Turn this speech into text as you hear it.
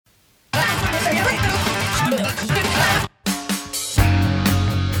Hi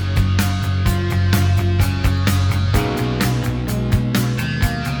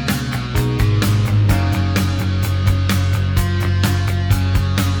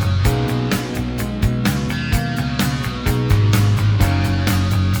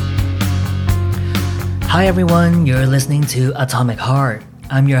everyone, you're listening to Atomic Heart.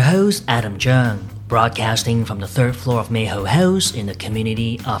 I'm your host, Adam Jung, broadcasting from the third floor of Mayho House in the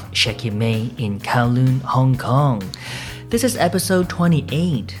community of Sheki Mei in Kowloon, Hong Kong. This is episode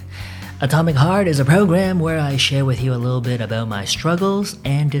 28. Atomic Heart is a program where I share with you a little bit about my struggles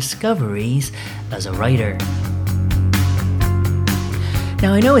and discoveries as a writer.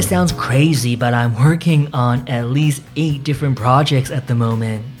 Now I know it sounds crazy, but I'm working on at least 8 different projects at the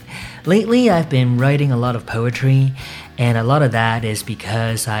moment. Lately, I've been writing a lot of poetry, and a lot of that is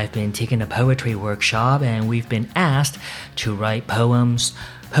because I've been taking a poetry workshop and we've been asked to write poems,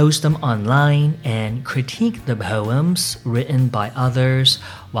 post them online, and critique the poems written by others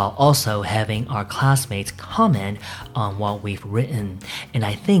while also having our classmates comment on what we've written. And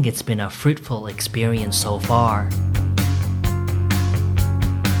I think it's been a fruitful experience so far.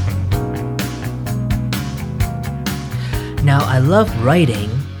 Now, I love writing,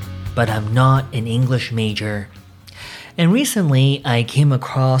 but I'm not an English major. And recently I came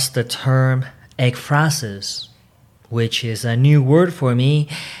across the term ekphrasis, which is a new word for me,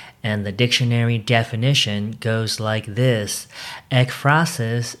 and the dictionary definition goes like this.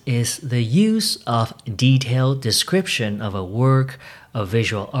 Ekphrasis is the use of detailed description of a work of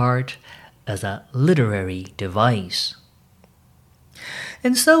visual art as a literary device.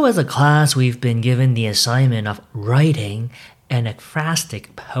 And so as a class, we've been given the assignment of writing an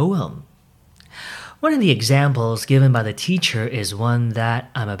ekphrastic poem. One of the examples given by the teacher is one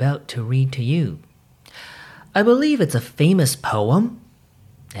that I'm about to read to you. I believe it's a famous poem,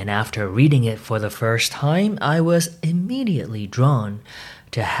 and after reading it for the first time, I was immediately drawn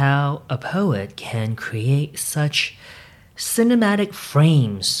to how a poet can create such cinematic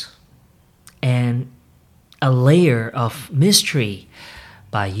frames and a layer of mystery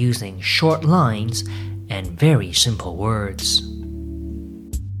by using short lines and very simple words.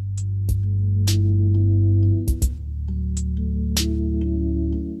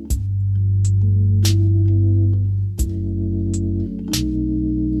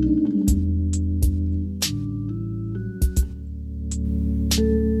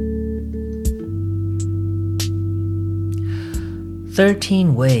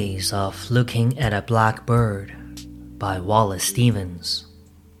 "13 Ways of Looking at a Blackbird" by Wallace Stevens.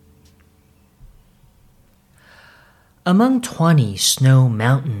 Among 20 snow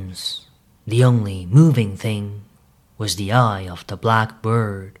mountains, the only moving thing was the eye of the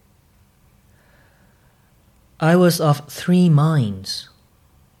blackbird. I was of 3 minds,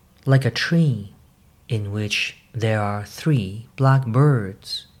 like a tree in which there are 3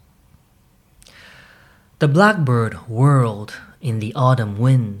 blackbirds. The blackbird whirled in the autumn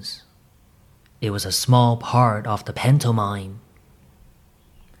winds. It was a small part of the pantomime.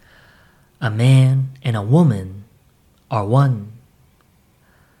 A man and a woman are one.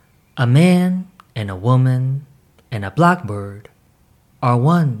 A man and a woman and a blackbird are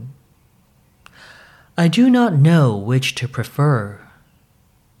one. I do not know which to prefer,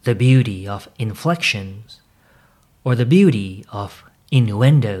 the beauty of inflections or the beauty of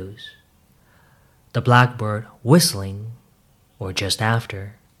innuendos, the blackbird whistling or just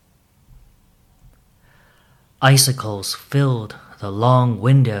after. Icicles filled the long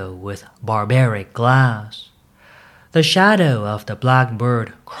window with barbaric glass. The shadow of the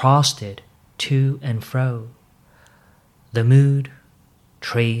blackbird crossed it to and fro. The mood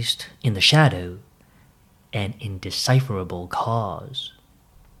traced in the shadow an indecipherable cause.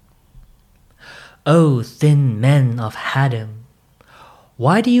 O thin men of Haddam,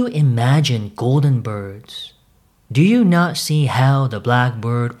 why do you imagine golden birds? Do you not see how the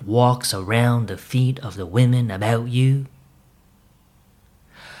blackbird walks around the feet of the women about you?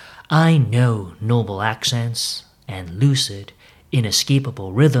 I know noble accents and lucid,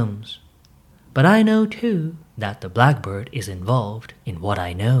 inescapable rhythms, but I know too that the blackbird is involved in what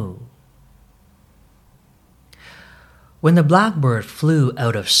I know. When the blackbird flew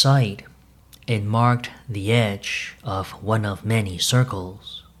out of sight, it marked the edge of one of many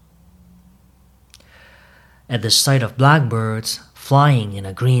circles. At the sight of blackbirds flying in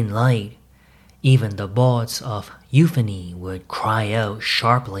a green light, even the bawds of euphony would cry out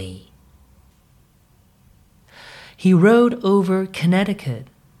sharply. He rode over Connecticut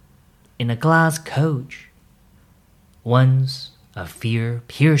in a glass coach. Once a fear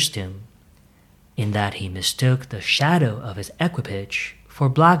pierced him in that he mistook the shadow of his equipage for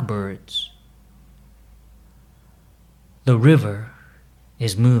blackbirds. The river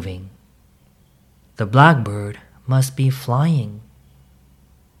is moving. The blackbird must be flying.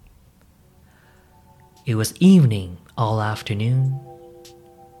 It was evening all afternoon.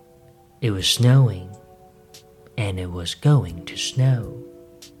 It was snowing, and it was going to snow.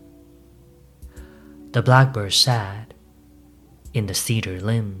 The blackbird sat in the cedar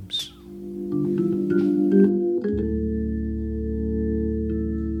limbs.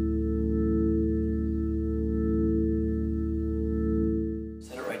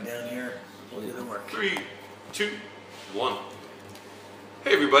 Set it right down here. We'll do the work. 3, 2, 1.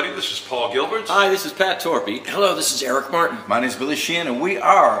 Hey everybody, this is Paul Gilbert. Hi, this is Pat Torpy. Hello, this is Eric Martin. My name is Billy Sheehan, and we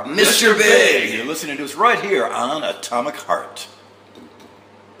are Mr. Big. You're listening to us right here on Atomic Heart.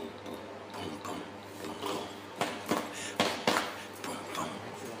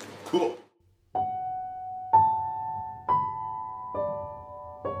 Cool.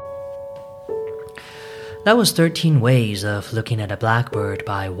 That was 13 Ways of Looking at a Blackbird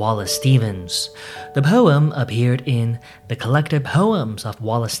by Wallace Stevens. The poem appeared in the Collected Poems of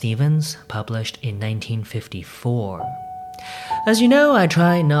Wallace Stevens, published in 1954. As you know, I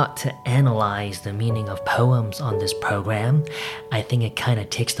try not to analyze the meaning of poems on this program. I think it kind of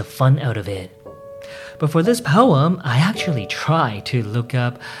takes the fun out of it. But for this poem, I actually tried to look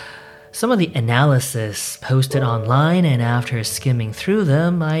up some of the analysis posted online, and after skimming through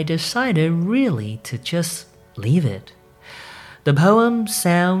them, I decided really to just leave it. The poem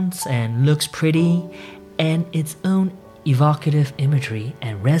sounds and looks pretty, and its own evocative imagery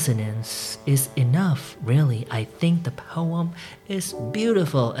and resonance is enough, really. I think the poem is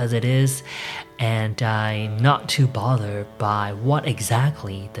beautiful as it is, and I'm not too bothered by what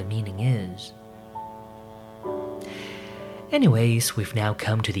exactly the meaning is. Anyways, we've now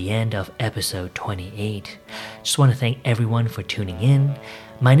come to the end of episode 28. Just want to thank everyone for tuning in.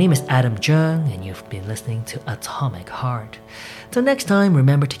 My name is Adam Jung, and you've been listening to Atomic Heart. Till next time,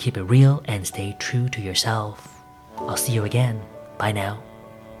 remember to keep it real and stay true to yourself. I'll see you again. Bye now.